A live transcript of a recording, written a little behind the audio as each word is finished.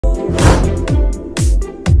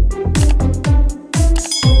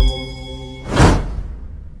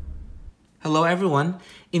Hello everyone.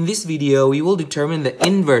 In this video, we will determine the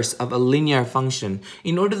inverse of a linear function.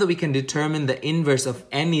 In order that we can determine the inverse of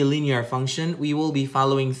any linear function, we will be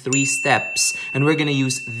following 3 steps. And we're going to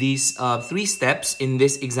use these 3 steps in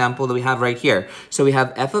this example that we have right here. So we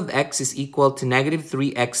have f of x is equal to negative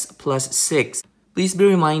 3x plus 6. Please be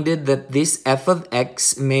reminded that this f of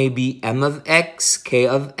x may be m of x, k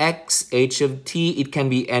of x, h of t. It can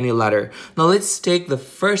be any letter. Now let's take the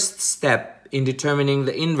first step in determining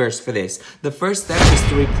the inverse for this. The first step is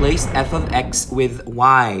to replace f of x with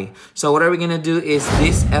y. So what are we going to do is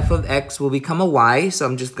this f of x will become a y. So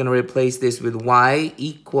I'm just going to replace this with y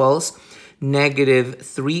equals negative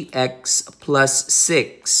 3x plus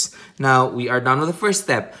 6. Now, we are done with the first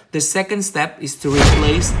step. The second step is to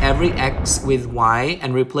replace every x with y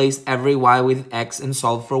and replace every y with x and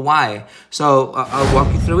solve for y. So, I'll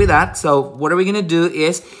walk you through with that. So, what are we going to do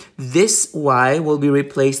is this y will be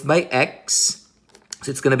replaced by x. So,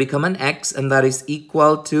 it's going to become an x and that is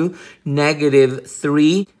equal to negative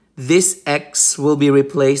 3. This x will be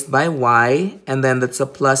replaced by y, and then that's a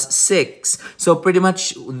plus 6. So pretty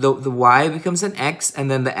much the y becomes an x,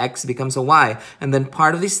 and then the x becomes a y. And then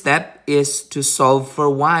part of this step is to solve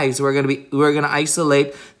for y. So we're gonna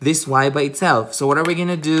isolate this y by itself. So what are we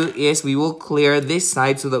gonna do is we will clear this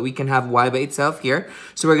side so that we can have y by itself here.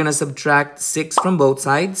 So we're gonna subtract 6 from both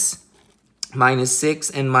sides. Minus 6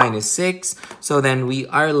 and minus 6. So then we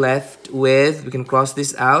are left with, we can cross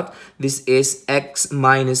this out. This is x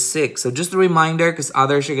minus 6. So just a reminder, because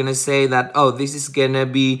others are going to say that, oh, this is going to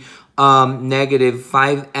be negative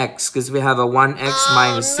 5x, because we have a 1x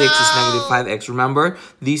minus 6 is negative 5x. Remember,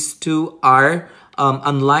 these two are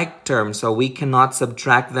unlike terms, so we cannot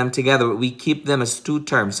subtract them together. We keep them as 2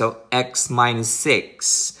 terms, so x minus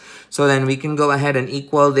 6. So then we can go ahead and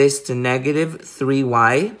equal this to negative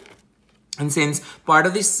 3y. And since part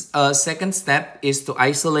of this second step is to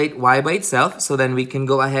isolate y by itself, so then we can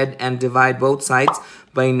go ahead and divide both sides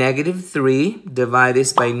by negative 3. Divide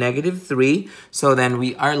this by negative 3. So then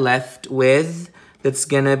we are left with, that's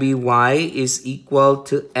gonna be y is equal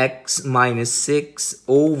to x minus 6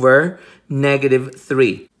 over negative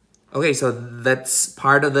 3. Okay, so that's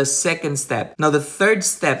part of the second step. Now, the third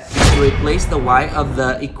step is to replace the y of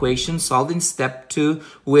the equation solved in step 2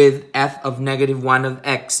 with f of negative 1 of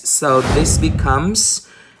x. So this becomes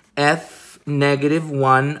f negative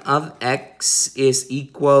 1 of x is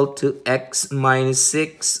equal to x minus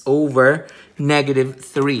 6 over negative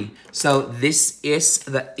 3. So this is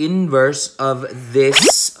the inverse of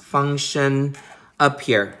this function up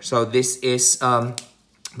here. So this is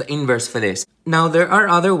the inverse for this. Now, there are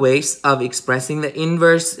other ways of expressing the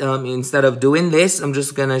inverse. Instead of doing this, I'm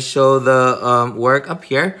just going to show the work up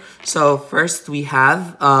here. So, first we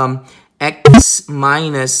have x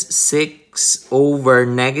minus 6 over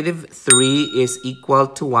negative 3 is equal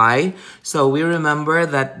to y. So, we remember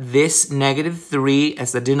that this negative 3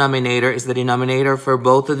 as the denominator is the denominator for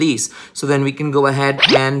both of these. So, then we can go ahead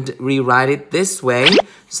and rewrite it this way.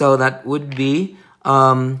 So, that would be,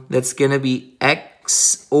 that's going to be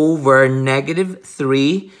x over negative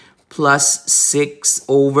 3 plus 6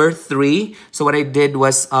 over 3. So what I did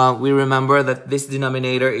was, we remember that this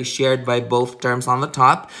denominator is shared by both terms on the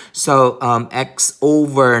top. So x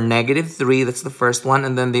over negative 3, that's the first one.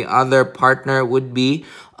 And then the other partner would be,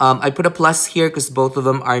 I put a plus here because both of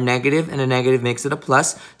them are negative, and a negative makes it a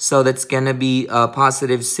plus. So that's going to be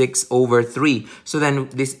positive 6 over 3. So then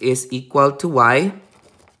this is equal to y.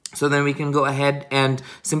 So then we can go ahead and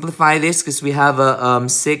simplify this because we have a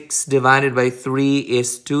 6 divided by 3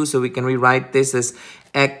 is 2. So we can rewrite this as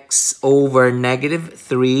x over negative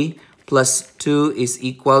 3 plus 2 is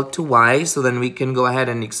equal to y. So then we can go ahead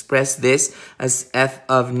and express this as f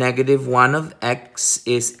of negative 1 of x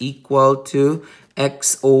is equal to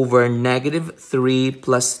x over negative 3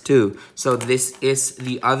 plus 2. So this is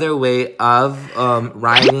the other way of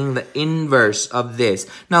writing the inverse of this.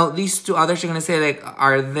 Now, these two others are going to say, like,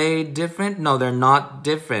 are they different? No, they're not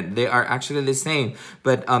different. They are actually the same.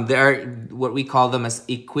 But they are what we call them as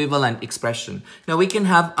equivalent expression. Now, we can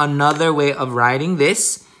have another way of writing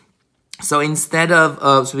this. So instead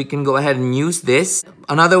of, so we can go ahead and use this.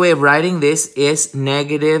 Another way of writing this is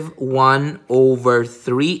negative 1 over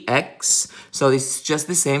 3x. So it's just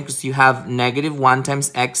the same because you have negative 1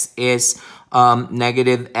 times x is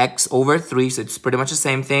negative x over 3. So it's pretty much the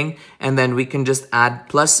same thing. And then we can just add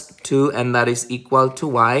plus 2 and that is equal to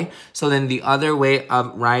y. So then the other way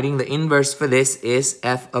of writing the inverse for this is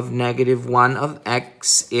f of negative 1 of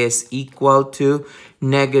x is equal to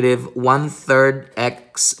negative 1/3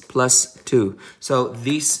 x plus 2. So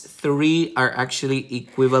these 3 are actually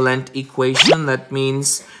equivalent equation. That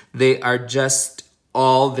means they are just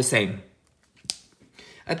all the same.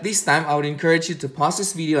 At this time, I would encourage you to pause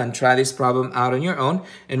this video and try this problem out on your own.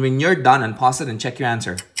 And when you're done, unpause it and check your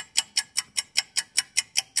answer.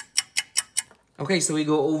 Okay, so we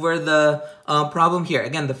go over the problem here.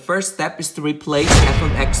 Again, the first step is to replace f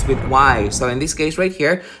of x with y. So in this case right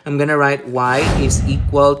here, I'm going to write y is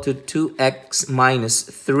equal to 2x minus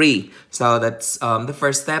 3. So that's the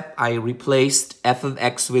first step. I replaced f of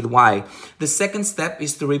x with y. The second step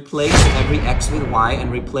is to replace every x with y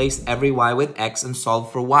and replace every y with x and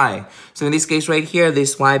solve for y. So in this case right here,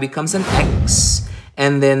 this y becomes an x.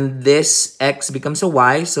 And then this x becomes a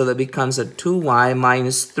y, so that becomes a 2y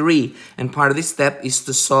minus 3. And part of this step is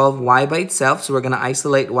to solve y by itself. So we're going to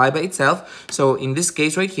isolate y by itself. So in this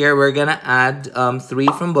case right here, we're going to add 3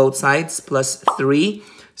 from both sides plus 3.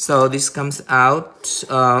 So this comes out,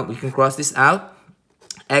 we can cross this out.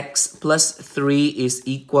 X plus 3 is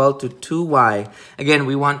equal to 2y. Again,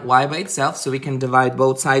 we want y by itself, so we can divide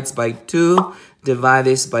both sides by 2. Divide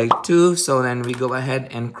this by 2. So then we go ahead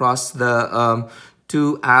and cross the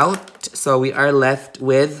 2 out, so we are left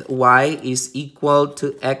with y is equal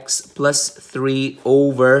to x plus 3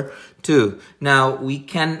 over 2. Now, we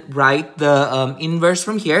can write the inverse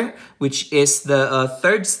from here, which is the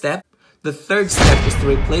third step. The third step is to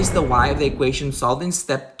replace the y of the equation solved in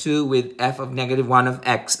step 2 with f of negative 1 of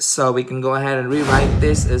x. So we can go ahead and rewrite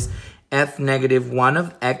this as f negative 1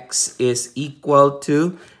 of x is equal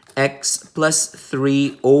to x plus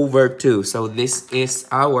 3 over 2. So this is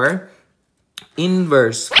our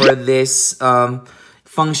inverse for this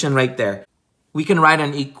function right there. We can write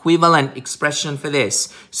an equivalent expression for this.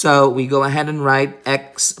 So we go ahead and write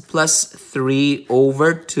x plus 3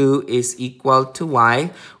 over 2 is equal to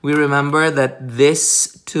y. We remember that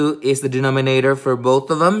this 2 is the denominator for both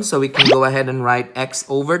of them. So we can go ahead and write x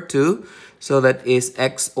over 2. So that is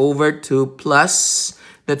x over 2 plus,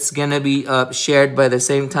 that's going to be shared by the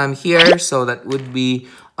same time here. So that would be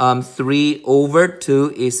 3 over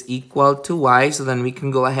 2 is equal to y. So then we can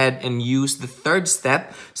go ahead and use the third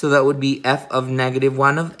step. So that would be f of negative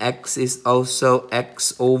 1 of x is also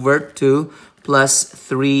x over 2 plus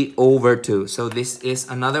 3 over 2. So this is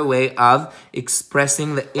another way of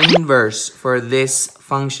expressing the inverse for this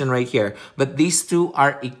function right here. But these two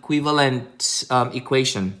are equivalent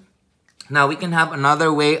equation. Now, we can have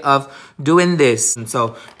another way of doing this. And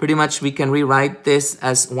so pretty much we can rewrite this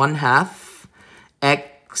as 1/2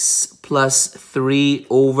 x plus 3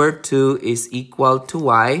 over 2 is equal to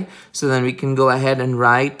y. So then we can go ahead and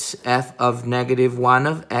write f of negative 1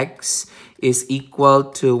 of x is equal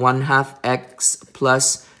to 1/2 x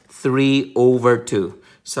plus 3 over 2.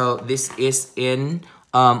 So this is in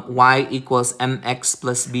y equals mx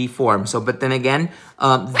plus b form. So, but then again,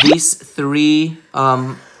 these three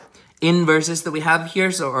inverses that we have here,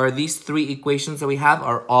 or these three equations that we have,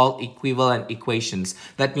 are all equivalent equations.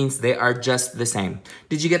 That means they are just the same.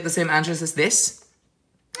 Did you get the same answers as this?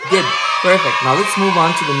 Good. Perfect. Now let's move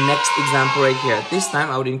on to the next example right here. At this time,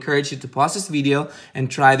 I would encourage you to pause this video and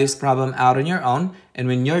try this problem out on your own. And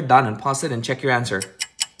when you're done, unpause it and check your answer.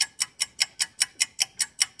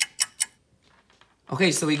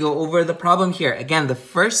 Okay, so we go over the problem here. Again, the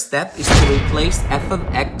first step is to replace f of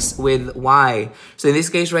x with y. So in this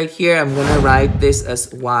case right here, I'm going to write this as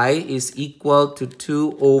y is equal to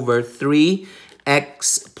 2 over 3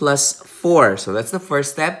 x plus 4. So that's the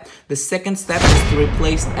first step. The second step is to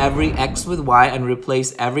replace every x with y and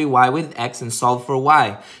replace every y with x and solve for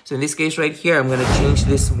y. So in this case right here, I'm going to change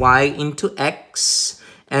this y into x.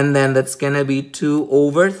 And then that's going to be 2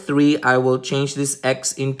 over 3. I will change this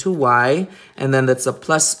x into y. And then that's a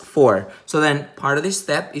plus 4. So then part of this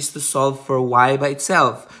step is to solve for y by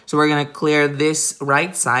itself. So we're going to clear this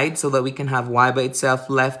right side so that we can have y by itself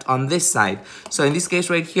left on this side. So in this case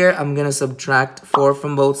right here, I'm going to subtract 4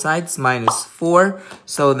 from both sides, minus 4.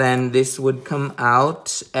 So then this would come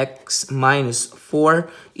out x minus 4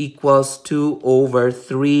 equals 2 over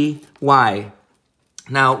 3y.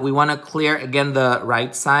 Now, we want to clear, again, the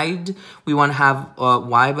right side. We want to have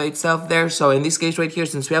y by itself there. So in this case right here,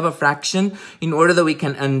 since we have a fraction, in order that we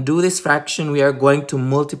can undo this fraction, we are going to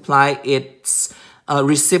multiply its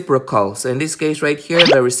reciprocal. So in this case right here,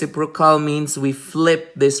 the reciprocal means we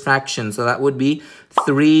flip this fraction. So that would be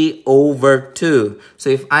 3 over 2. So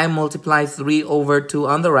if I multiply 3 over 2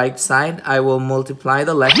 on the right side, I will multiply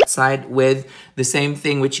the left side with the same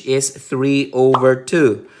thing, which is 3 over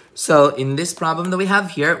 2. So in this problem that we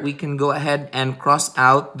have here, we can go ahead and cross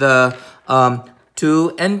out the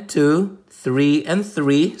 2 and 2, 3 and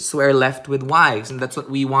 3, so we're left with y's, and that's what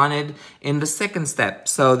we wanted in the second step.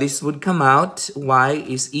 So this would come out, y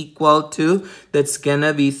is equal to, that's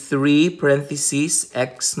gonna be 3 parentheses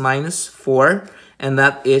x minus 4, and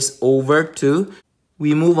that is over 2.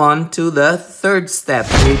 We move on to the third step.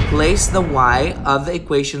 Replace the y of the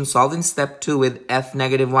equation solved in step 2 with f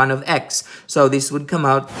negative 1 of x. So this would come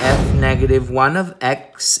out f negative 1 of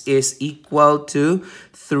x is equal to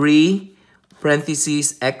 3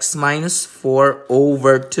 parentheses x minus 4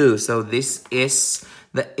 over 2. So this is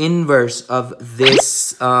the inverse of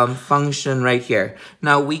this function right here.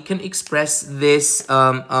 Now we can express this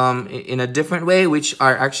in a different way, which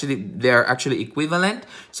are actually equivalent.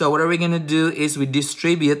 So what are we gonna do is we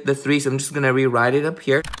distribute the 3. So I'm just gonna rewrite it up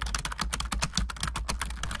here.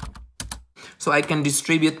 So I can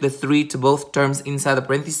distribute the 3 to both terms inside the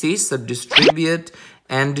parentheses. So distribute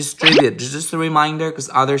and distribute. Just a reminder, because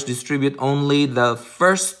others distribute only the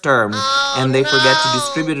first term and they forget to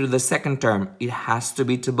distribute to the second term. It has to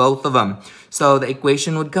be to both of them. So the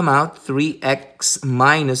equation would come out 3x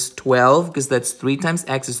minus 12, because that's 3 times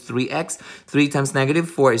x is 3x. 3 times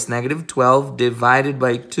negative 4 is negative 12, divided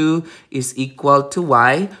by 2 is equal to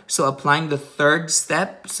y. So applying the third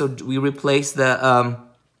step, so we replace the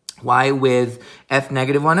y with f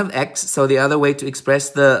negative 1 of x. So the other way to express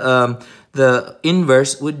the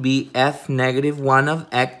inverse would be f negative 1 of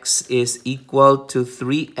x is equal to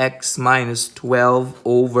 3x minus 12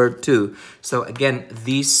 over 2. So again,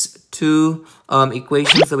 these two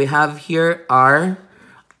equations that we have here are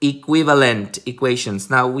equivalent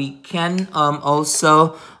equations. Now we can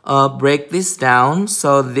also break this down.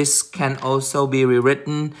 So this can also be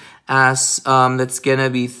rewritten as that's gonna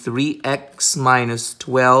be 3x minus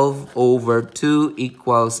 12 over 2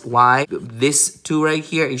 equals y. This 2 right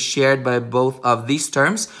here is shared by both of these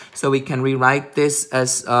terms. So we can rewrite this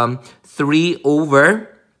as 3 over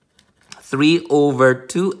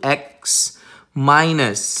 2x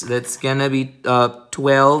minus, that's gonna be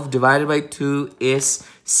 12 divided by 2 is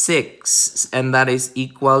 6, and that is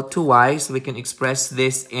equal to y. So we can express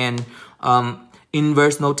this in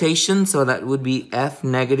inverse notation. So that would be f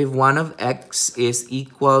negative 1 of x is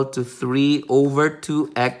equal to 3 over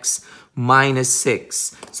 2x minus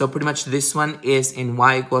 6. So pretty much this one is in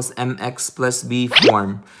y equals mx plus b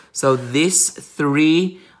form. So these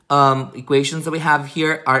 3 equations that we have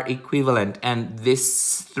here are equivalent, and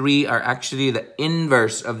these 3 are actually the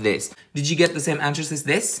inverse of this. Did you get the same answers as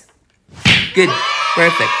this? Good.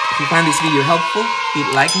 Perfect. If you find this video helpful,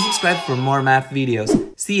 hit like and subscribe for more math videos.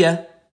 See ya!